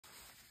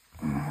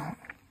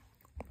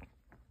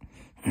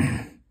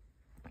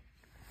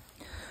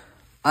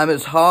I'm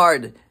as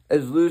hard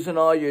as losing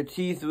all your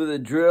teeth with a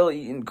drill,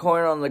 eating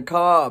corn on the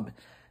cob.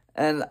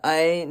 And I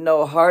ain't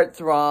no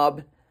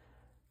heartthrob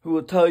who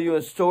will tell you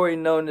a story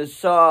known as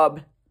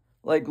sob,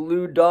 like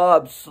Lou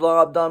Dobbs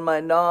slobbed on my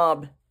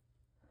knob,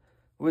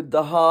 with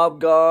the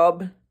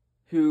hobgob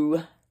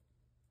who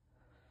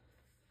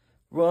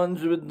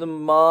runs with the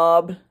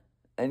mob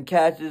and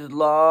catches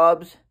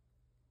lobs,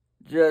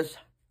 just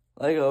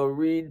like I'll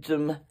read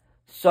some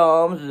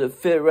psalms that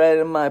fit right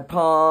in my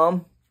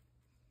palm.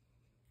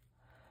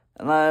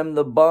 And I am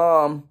the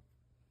bomb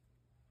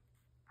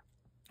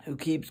who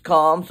keeps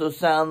calm, so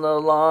sound the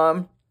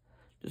alarm,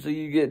 just so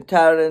you get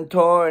tattered and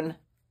torn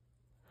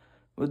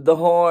with the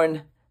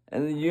horn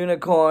and the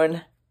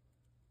unicorn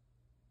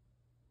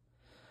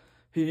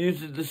who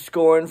uses the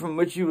scorn from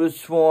which he was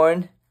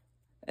sworn,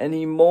 and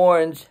he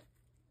mourns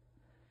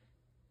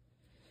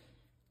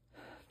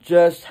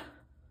just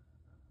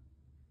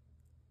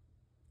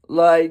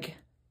like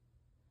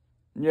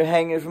you're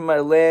hanging from my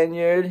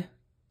lanyard.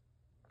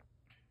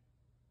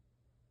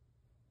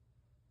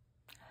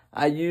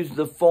 I use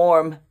the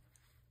form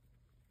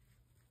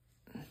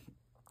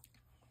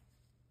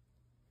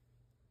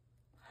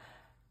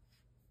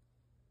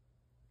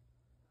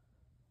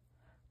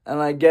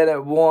and I get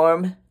it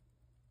warm,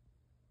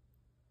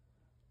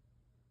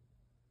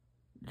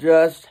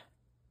 just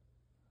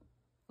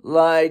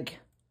like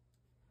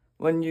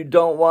when you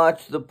don't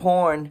watch the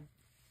porn.